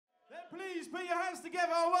Please put your hands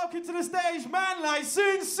together and welcome to the stage, man like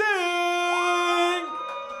Sinsink!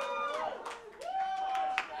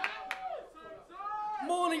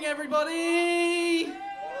 Morning, everybody!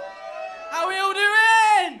 How are we all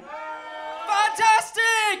doing?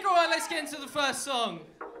 Fantastic! Alright, let's get into the first song.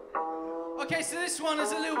 Okay, so this one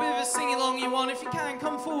is a little bit of a sing-alongy one. If you can,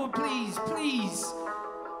 come forward, please, please.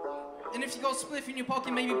 And if you got a spliff in your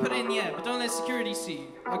pocket, maybe put it in the air, but don't let security see you.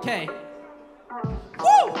 Okay.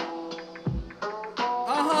 Woo!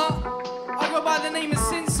 I go by the name of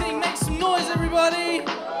Sinsink. Make some noise, everybody!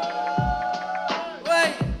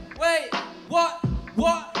 Wait, what?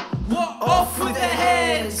 Off with their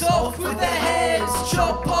heads, off with their heads.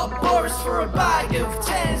 Chop up Boris for a bag of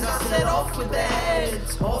tens. I said off with their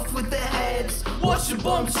heads, off with their heads. Watch the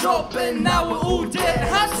bombs drop and now we're all dead.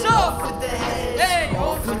 Hands off with their heads, hey,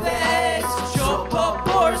 off with their heads. Chop up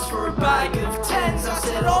Boris for a bag of tens. I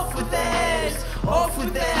said off with their heads, off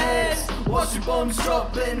with their heads. Watch the bombs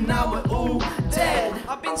drop and now we're all dead.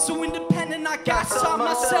 I've been so independent I gas up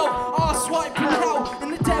myself. Arse wiping out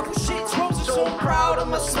and the devil shits rolls. I'm so proud of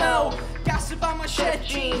my smell. Gas about my shed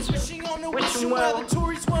jeans, wishing on a wishing well. The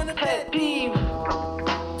Tories weren't a pet peeve.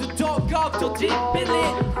 The .gov did bill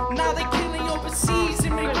it. Now they're killing overseas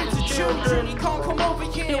immigrants and children. You can't come over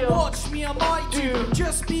here and watch me, I might do.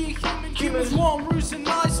 Just be a human, humans want rules and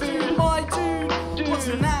nice food. My dude,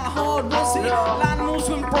 wasn't that hard, was it? Landlords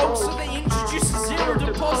went broke so they introduced a zero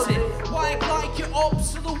deposit. Why act like you're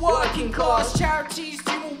ops of the working class? Charities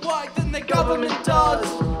do more work than the government does.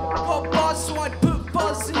 Got buzz so I put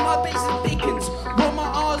buzz in my basic beacons. Roll my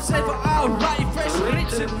R's ever out, right, fresh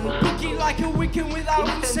written. Boogie like a Wiccan without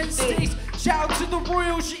incense sticks. Shout out to the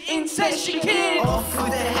royals, you incest your kid. Off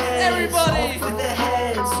with their heads, everybody. Off with their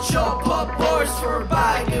heads. Chop up Boris for a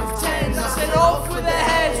bag of tens. I said off with their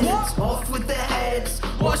heads. What? Off with their heads.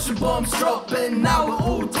 Watch the bombs drop and now we're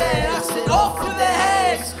all dead. I said off with their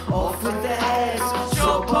heads, off with their heads.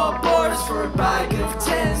 Chop up Boris for a bag of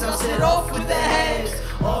tens. I said off with their heads,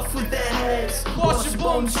 off with their heads. Watch the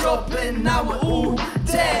bombs drop and now we're all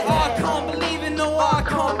dead. I can't believe it, no I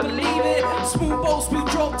can't believe it. Small bolts we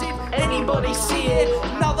dropped it, anybody see it?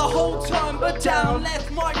 Now the whole turn but down,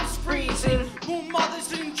 left migrants freezing. More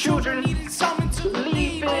mothers and children needing something to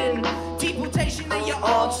believe in. Deportation ain't your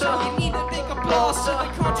answer, you need a bigger blaster.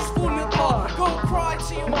 You can't just fall apart, go cry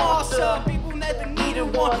to your master. People never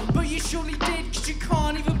needed one, but you surely did, cause you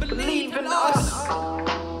can't even believe in us.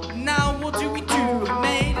 Now what do we do?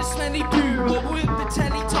 Made a smelly poo. What would the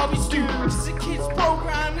Teletubbies do? Cause the kids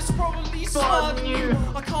program is probably smarter than you.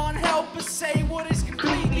 I can't help but say what is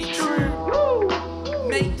completely true.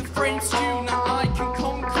 Make the frames stew, now I can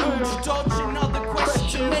conclude. You dodge another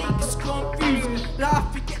question, make us confused. I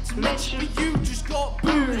forget to mention but you just got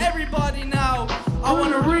booed. Everybody now, I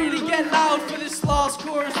wanna really get loud for this last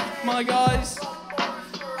chorus, my guys.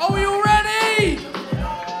 Are we all ready?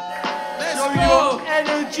 Let's go!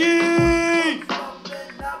 Energy!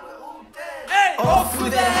 Hey! Off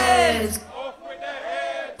with their heads!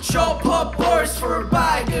 Chop up Boris for a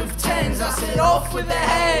bag of tens. I said off with their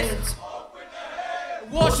heads.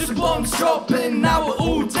 Watch the bombs drop and now we're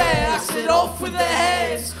all dead. I said off with their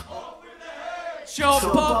heads. Chop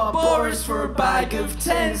up Boris for a bag of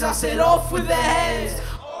tens. I said off with their heads.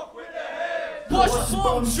 Watch the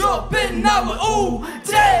bombs drop and now we're all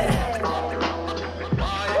dead.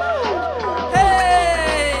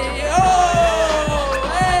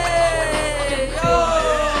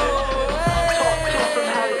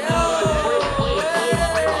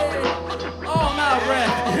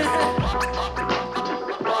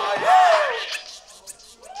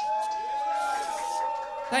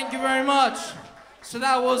 Thank you very much. So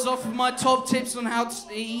that was off of my top tips on how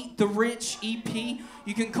to eat the rich EP.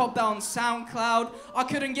 You can cop that on SoundCloud. I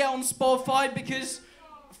couldn't get on Spotify because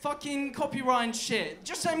fucking copyright and shit.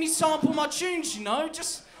 Just let me sample my tunes, you know?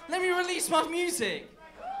 Just let me release my music.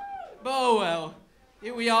 But oh well,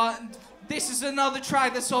 here we are. This is another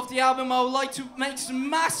track that's off the album. I would like to make some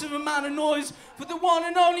massive amount of noise for the one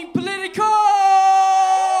and only Political!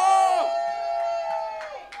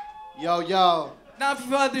 Yo, yo. Now, if you've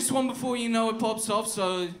heard this one before, you know it pops off,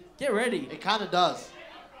 so get ready. It kind of does.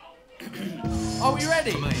 Are we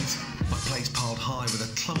ready? Mate, my plate's piled high with a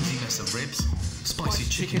clumsy mess of ribs, spicy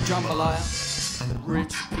chicken jambalaya, and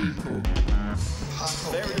rich people.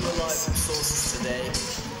 Very reliable sources today.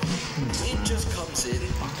 It just comes in.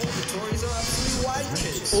 All the Tories are absolutely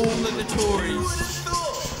wankers. All of the Tories.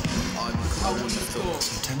 I wouldn't have thought.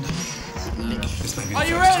 so tender. Are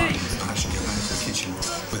you ready?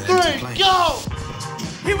 3, go!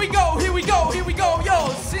 Here we go, here we go, here we go, yo.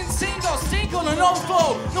 Sinsink or stink on an old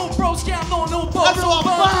flow. No bros, yeah, no balls. Everyone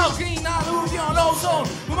bounce. Green, I lose you on ozone.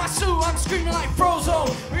 With my suit, I'm screaming like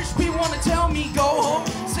Frozone. Rich people wanna tell me go home.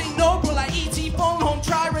 Say no, bro, like E.T. phone home.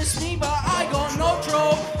 Try rest me, but I got no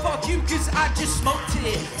troll. Fuck you, cause I just smoked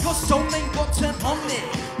it. Your soul ain't got turned on it.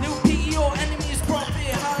 Little piggy, your enemy is profit.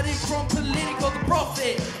 Heard it from Political, the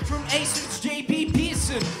prophet. From Ace to JP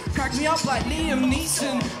Pearson. Crack me up like Liam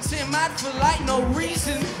Neeson. Sit mad for like no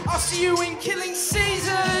reason. I'll see you in killing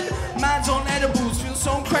season. Man's on edibles, feel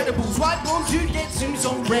so incredible. White blonde dude gets zoomies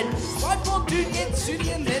on red. White blonde dude gets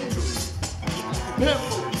zooty and then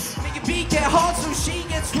make a beat get hard so she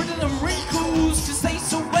gets rid of them wrinkles. Cause they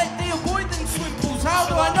so wet they avoid them swimples. How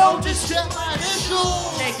do I know? Just check my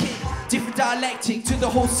initials. Check it. Different dialectic to the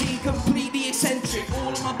whole scene, completely eccentric.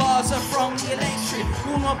 All of my bars are from the electric.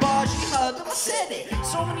 All my bars you heard them, I said it.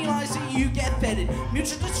 So many lies that you get fed.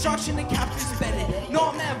 Mutual destruction and captain's bedded.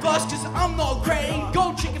 Not metaverse cause I'm not creating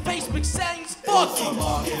gold chicken Facebook sayings. Fuck you.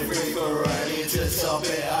 Market free for ready to stop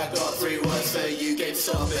it. I got 3 words for you, game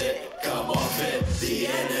stop it. Come off it, the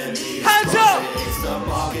enemy is Hands up! profit. It's the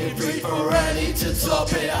market free for ready to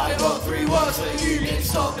top it. I got 3 words for you, game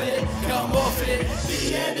stop it. Come off it,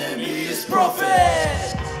 the enemy is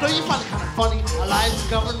profit. Don't you find it kind of funny? Our lives are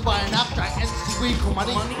governed by an abstract entity we call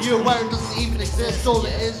money. You're aware it doesn't even exist. All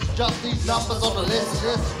it is just these numbers on the list.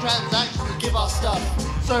 This transaction to give us stuff.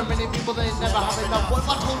 So many people they never have enough. What if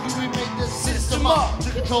I told you we made this system up to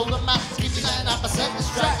control the masses, keep you 99%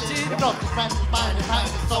 distracted? If not, this man's mind and pattern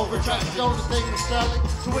is so retracted. The only thing is sterling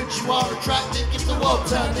to which you are attracted. Keep the world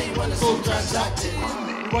turning when it's all transacted.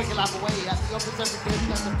 Work your life away at the office every day,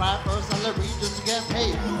 that's the fight for a salary just to get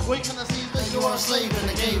paid. We're gonna see that you are a slave in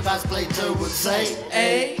the game, as Plato would say.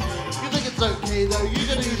 Hey. You think it's okay though, you're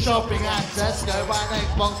gonna do shopping at Tesco, buy an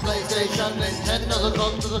Xbox, PlayStation, Nintendo, look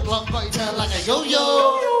onto the clock, got you turn like a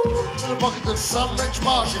yo-yo. In the pockets of some rich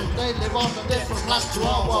Martian, they live on a different planet to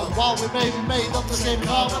our world, while we may be made of the same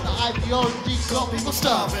carbon. The ideology got people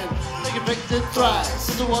starving. They convicted thrice,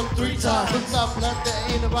 to the 1 3 times. But I've learned that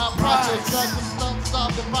it ain't about projects, circumstance,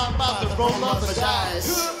 start to find out the roll of the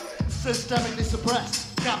dice. Systemically suppressed.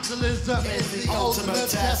 Capitalism is the ultimate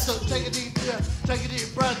test. So take a deep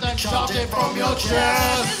breath and shout it from your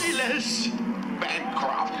chest. Penniless,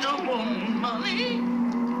 bankrupt, no more money.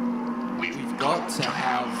 We've Got to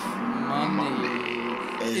have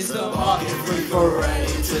money. Is the market free for ready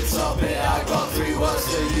to top it? I got 3 words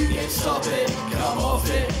so you can stop it. Come off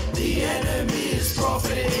it, the enemy is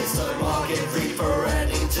profit. It's the market free for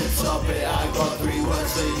ready to top it. I got 3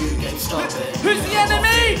 words so you can stop it. Who's the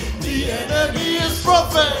enemy? The enemy is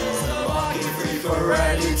profit. It's the market free for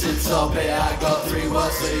ready to top it. I got 3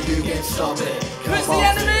 words so you can stop it. Come Who's the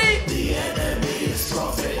off enemy? it, the enemy is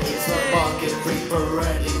profit. It's the market free for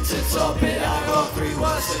ready to top it. I got 3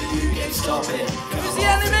 words so you can stop it. Who's the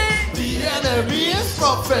enemy? The enemy is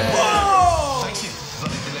profit. Whoa! Thank you.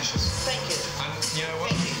 Bloody delicious. Thank you. And you know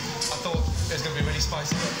what? I thought it was going to be really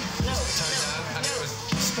spicy, but toned down, and it was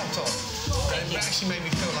spot on. And it actually made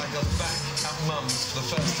me feel like I was back at Mum's for the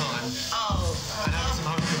first time and having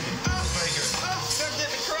some home cooking. It was very good. Don't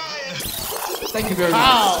get me crying. Thank you very much.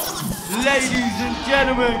 Wow. Ladies and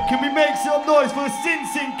gentlemen, can we make some noise for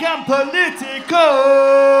Sinsink and Politico?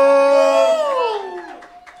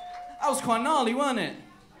 That was quite gnarly, wasn't it?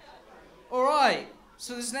 Alright,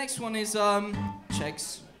 so this next one is,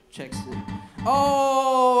 checks.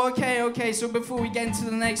 Oh, okay, so before we get into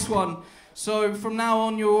the next one, so from now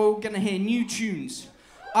on you're all gonna hear new tunes.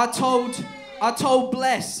 I told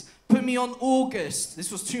Bless, put me on August,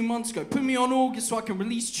 this was 2 months ago, put me on August so I can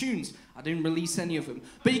release tunes. I didn't release any of them,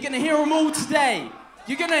 but you're gonna hear them all today.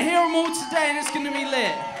 You're gonna hear them all today and it's gonna be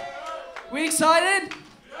lit. We excited?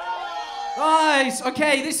 Nice,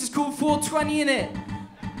 okay, this is called 420 innit?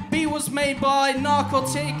 Beat was made by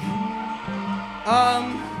Narcotic.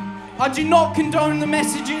 I do not condone the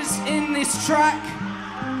messages in this track.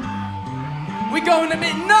 We're going a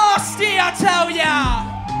bit nasty, I tell ya!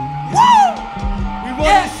 Woo! We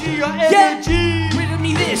want to see your energy. Riddle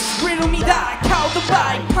me this, riddle me that, cow the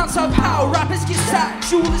bag, pants out power, rappers get sacked,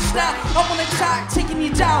 jewel the stat, I'm on attack, taking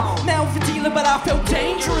you down, mail for dealer, but I felt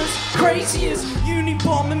dangerous, crazy as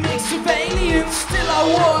Unibomb and mix of aliens, still I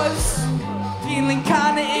was. Feeling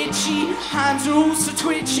kinda itchy, hands are also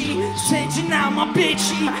twitchy, changing out my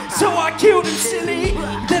bitchy, so I killed him silly,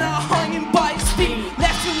 then I hung him by his feet,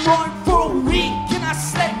 left him right for a week, and I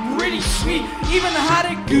slept really sweet, even had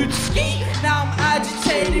a good ski, now I'm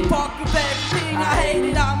agitated, fuck with everything I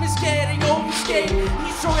hated, I'm just getting overskated,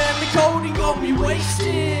 he's throwing the cold and got me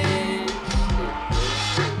wasted,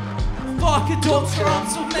 fuck a doctor, I'm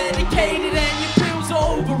so medicated, and your pills are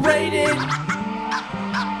overrated.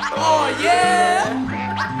 Oh yeah!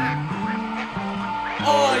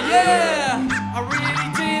 Oh yeah! I really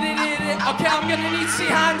did it. Okay, I'm gonna need to see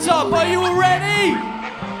hands up. Are you all ready?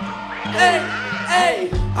 Hey,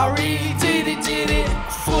 hey! I really did it.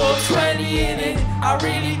 420 in it. I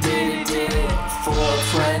really did it.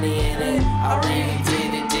 420 in it. I really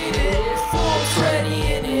did it.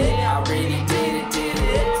 420 in it. I really did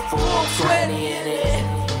it. 420 in it.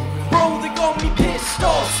 Bro, they got me pissed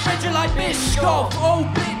off. Spread you like Biscoff. Oh,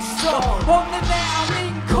 bitch, stop. On the net, I'm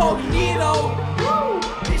incognito.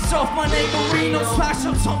 Piss off my neighborino. Smash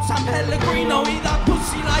up some San Pellegrino. Eat that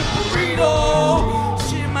pussy like burrito.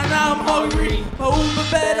 Shit, man, now I'm hungry. My Uber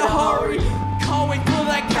better hurry. Can't wait for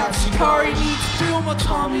that caption curry. Need to feel my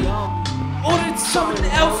tummy. Ordered something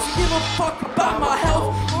else. Give a fuck about my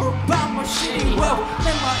health or about my shitty wealth.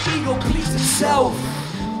 Let my ego please itself.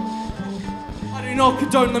 I do not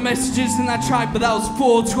condone the messages in that track, but that was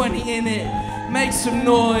 420 in it. Make some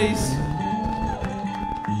noise.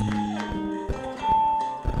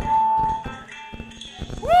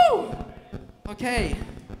 Woo! Okay.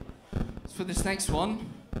 As for this next one.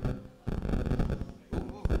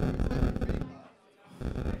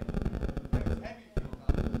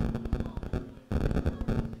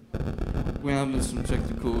 We're having some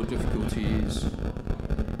technical difficulties.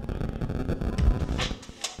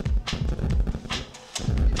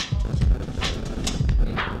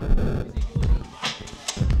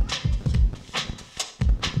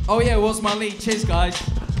 Oh yeah, it was my lead. Cheers, guys.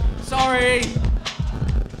 Sorry.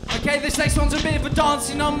 Okay, this next one's a bit of a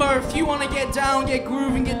dancing number. If you want to get down, get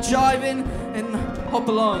grooving, get jiving, and hop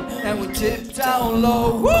along. And we dip down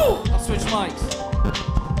low. Woo! I'll switch mics.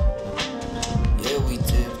 Yeah, we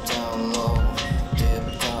dip down low,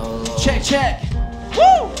 dip down low. Check, check.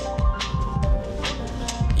 Woo!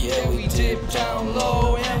 Yeah, we dip down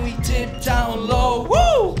low, and we dip down low.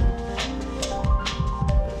 Woo!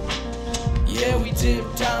 yeah, we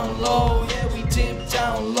dip down low. Yeah, we dip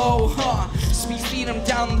down low, huh? Speed them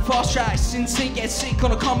down the fast track. Sinsink get sick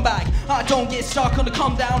on a comeback. I don't get stuck on the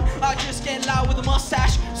come down. I just get loud with a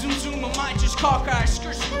mustache. Zoom zoom, I might just car crash.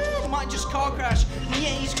 Skirt skirt, might just car crash. And yeah,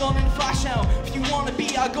 he's gone in the flash now. If you wanna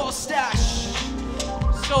be, I got a stash.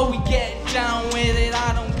 So we get down with it.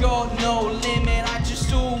 I don't got no limit. I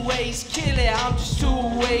just always kill it. I'm just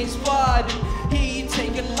always vibing. Here you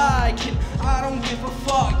take a like it. I don't give a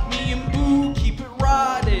fuck. Me and Boo keep it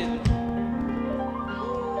riding.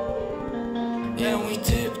 And we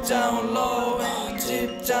dip down low, and we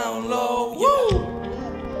dip down low. Woo!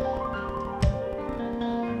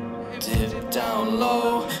 Dip down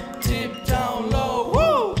low, Dip down low.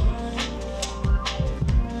 Woo!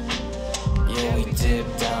 yeah, we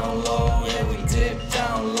dip down low, yeah, we dip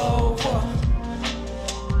down low.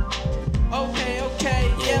 Okay,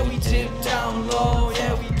 okay, yeah, we dip down low,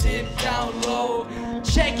 yeah, we dip down low.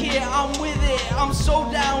 Check it, I'm with it, I'm so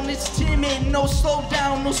down, it's timid. No slow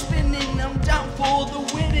down, no spinning, I'm down for the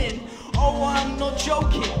winning. Oh, I'm not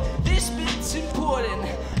joking, this bit's important.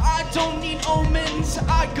 I don't need omens,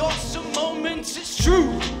 I got some moments, it's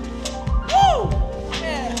true. Woo!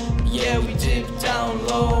 Yeah. Yeah, we dip down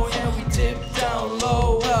low, Yeah, we dip down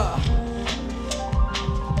low.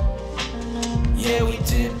 yeah, we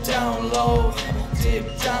dip down low,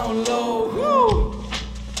 Dip down low. Woo!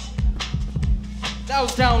 That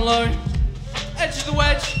was down low. Edge of the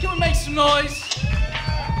wedge. Can we make some noise?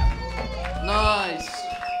 Nice.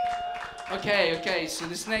 Okay, so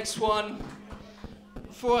this next one,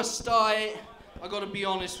 before I start it, I gotta be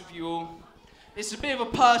honest with you all. It's a bit of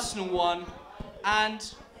a personal one, and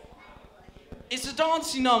it's a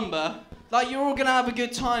dancing number. Like, you're all gonna have a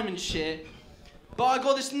good time and shit. But I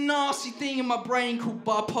got this nasty thing in my brain called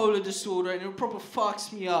bipolar disorder, and it proper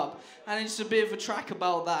fucks me up. And it's a bit of a track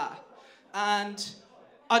about that. And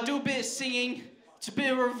I do a bit of singing. It's a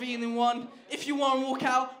bit of a revealing one. If you want to walk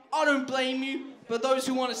out, I don't blame you. But those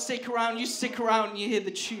who want to stick around, you stick around and you hear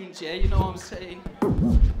the tunes, yeah? You know what I'm saying?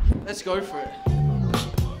 Let's go for it.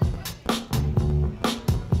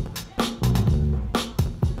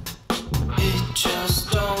 it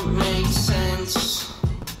just don't make sense.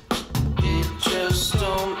 It just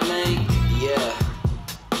don't make, yeah.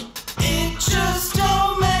 It just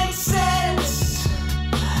don't make sense.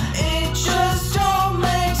 It just don't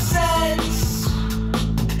make sense.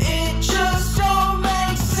 It just don't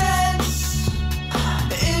make sense.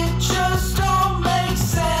 It just don't make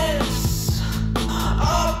sense.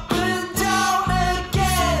 Up and down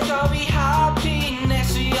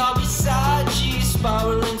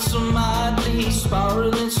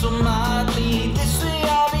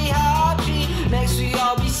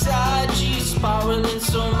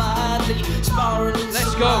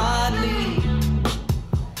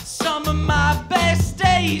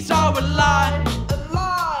days are a lie.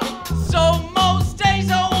 So most days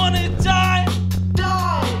I wanna die.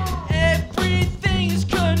 Everything's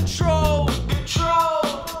control.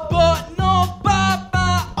 But not by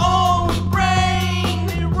my own brain.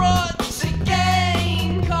 It rots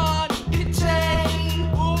again. Can't contain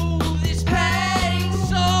all this pain.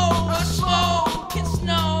 So I smoke, it's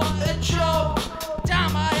not a joke.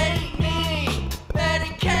 Damn, I hate me.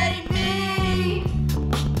 Medicate me.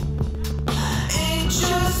 It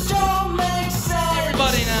just don't make sense.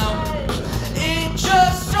 Everybody now. It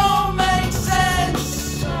just don't make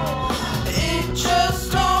sense. It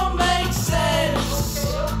just don't make sense.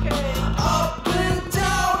 Up and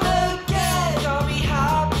down again. I'll be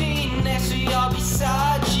happy. Next week I'll be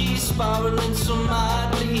sad. Spiraling so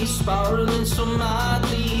madly. Spiraling so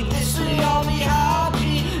madly. This week I'll be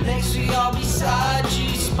happy. Next week I'll be sad.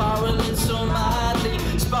 Spiraling so madly.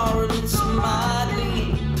 Spiraling so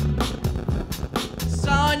madly.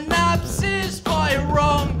 Synapses quite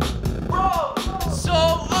wrong. So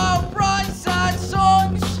I'll write sad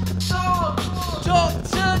songs.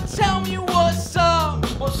 Doctor, tell me what's up.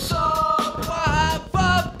 Why have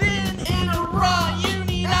I been in a rut? You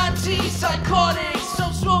need antipsychotics.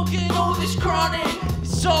 Stop smoking all this chronic.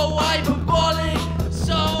 It's so hyperbolic.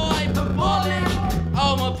 So hyperbolic.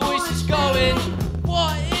 Oh, my voice is going.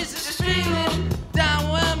 What is this feeling? Down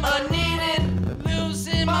where I need it.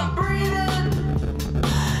 Losing my breathing.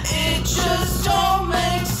 It just don't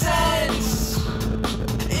make sense.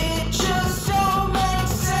 It just don't make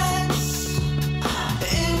sense.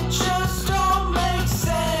 It just don't make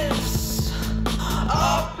sense.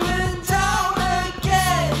 Up and down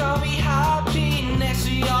again. I'll be happy. Next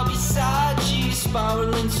week I'll be sad.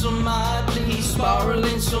 Spiraling so madly.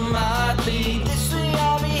 Spiraling so madly. This week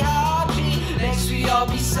I'll be happy. Next week I'll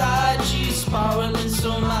be sad. Spiraling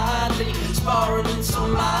so madly. Spiraling so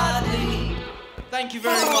madly. Thank you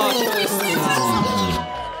very much.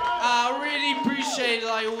 I really appreciate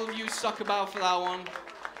like all of you stuck about for that one.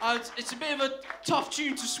 It's a bit of a tough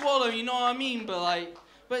tune to swallow, you know what I mean? But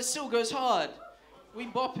it still goes hard. We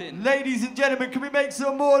bopping. Ladies and gentlemen, can we make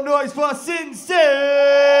some more noise for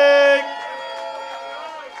Sinsink?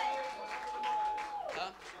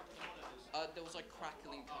 There was like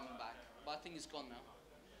crackling coming back, but I think it's gone now.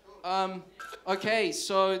 Okay,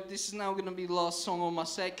 so this is now gonna be the last song on my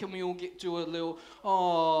set. Can we all do a little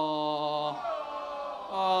aww?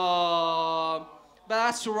 But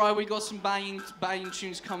that's alright, we got some banging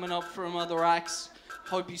tunes coming up from other acts.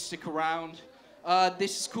 Hope you stick around.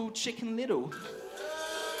 This is called Chicken Little.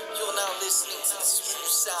 You're now listening to the smooth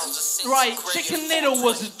sounds of Sinsink Right, Radio. Chicken Little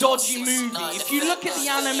was a dodgy movie. If you look at the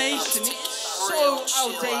animation, it's so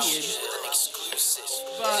outdated.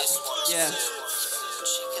 But, yeah.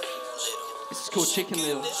 This is called Chicken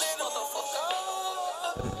Little.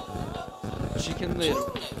 Chicken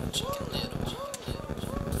Little.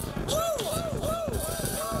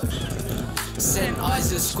 Send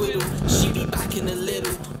eyes a squiddle, she be back in a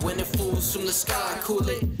little. When it falls from the sky, call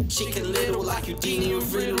it Chicken Little, like Houdini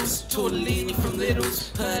with riddles. Tortellini from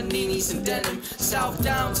Littles, paninis and denim. South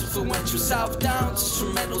Downs, influential South Downs,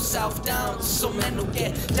 instrumental South Downs. So mental,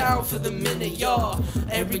 get down for the minute, y'all.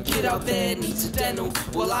 Every kid out there needs a dental.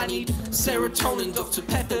 Well, I need serotonin, Dr.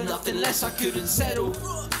 Pepper, nothing less, I couldn't settle.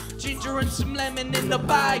 Ginger and some lemon in the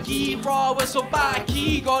baggie, raw whistle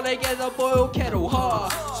backy, gotta get a boiled kettle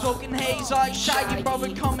hard. Smoking haze like Shaggy,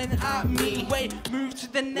 brother coming at me. Wait, move to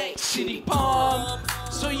the next city palm.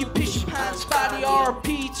 So you piss your pants, fatty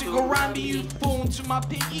RP to Garambi, you fall into my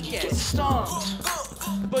pit, you get stumped.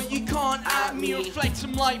 But you can't at me, reflect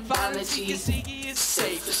some like vanity, cause Iggy is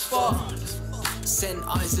safe as fuck. Send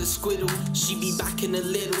eyes a squiddle, she be back in a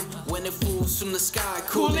little. When it falls from the sky,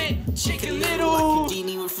 Call it Chicken Little. Like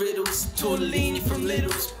Houdini with riddles, tortellini from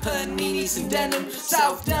Littles, paninis and denim.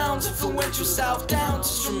 South Downs, influential South Downs,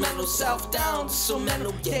 instrumental South Downs. So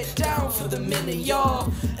mental, get down for the minute,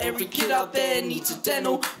 y'all. Every kid out there needs a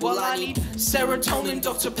dental. Well, I need serotonin,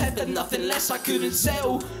 Dr. Pepper, nothing less, I couldn't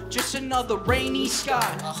settle. Just another rainy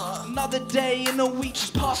sky. Another day in a week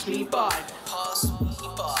just passed me by.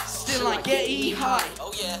 Still I get high.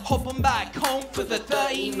 Hopping back home for the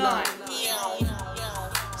 39.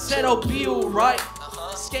 Said I'll be alright.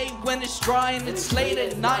 Skate when it's dry and it's late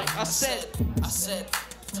at night. I said,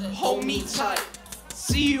 hold me tight.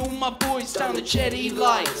 See all my boys down the jetty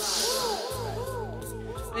lights.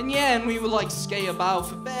 And yeah, and we would like skate about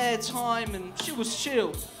for bedtime and shit was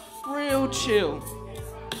chill. Real chill.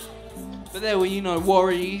 But there were, you know,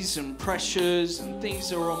 worries and pressures and things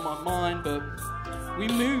that were on my mind, but we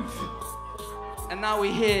move. And now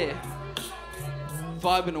we're here,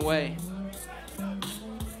 vibing away.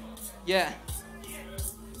 Yeah.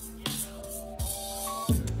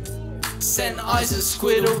 Sent eyes a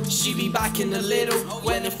squiddle, she be back in a little.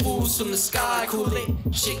 When it falls from the sky, call it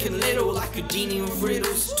Chicken Little. Like a genie with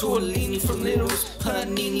riddles, tortellini from Littles,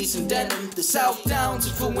 paninis and denim. The South Downs,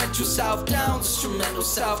 influential South Downs, instrumental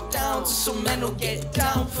South Downs, instrumental get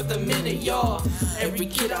down for the minute, y'all. Every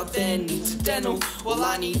kid out there needs a dental. Well,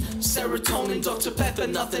 I need serotonin, Dr. Pepper,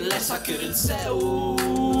 nothing less I couldn't sell.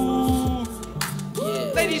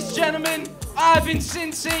 Yeah. Ladies and gentlemen, I've been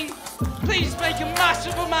Sinsink. Please make a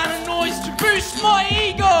massive amount of noise to boost my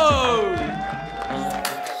ego!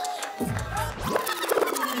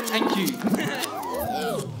 Thank you.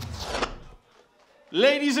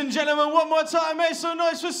 Ladies and gentlemen, one more time, make some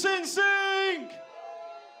noise for Sinsink!